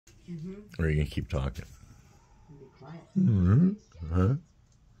Or are you going to keep talking? Be quiet. Huh?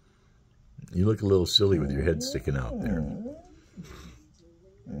 You look a little silly with your head sticking out there.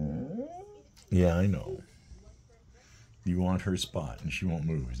 Yeah, I know. You want her spot and she won't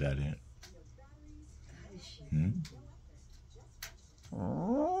move. Is that it? Hmm?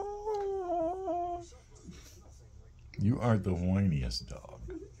 You are the whiniest dog.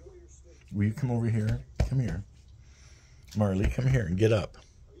 Will you come over here? Come here. Marley, come here and get up.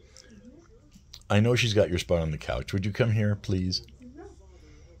 I know she's got your spot on the couch. Would you come here, please? No.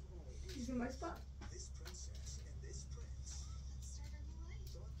 She's in my spot.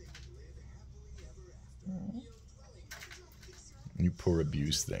 You poor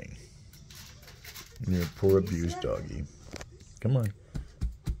abused thing. You're a poor abused doggy. Come on.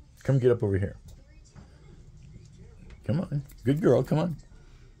 Come get up over here. Come on. Good girl, come on.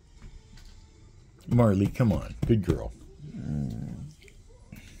 Marley, come on. Good girl.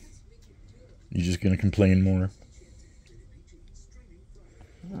 You just gonna complain more?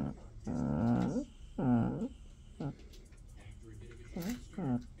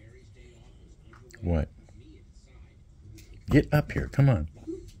 What? Get up here, come on.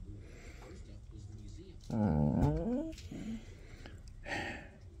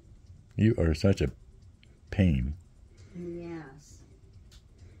 You are such a pain. Yes.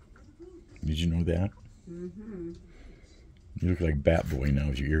 Did you know that? Mm-hmm. You look like Bat Boy now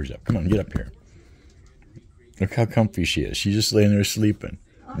with your ears up. Come on, get up here. Look how comfy she is. She's just laying there sleeping.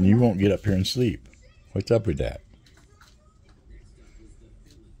 And you won't get up here and sleep. What's up with that?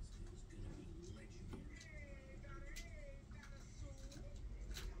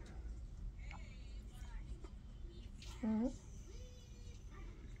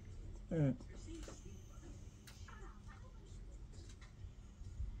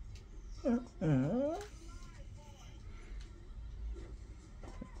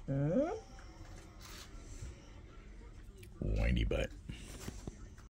 Whiny butt.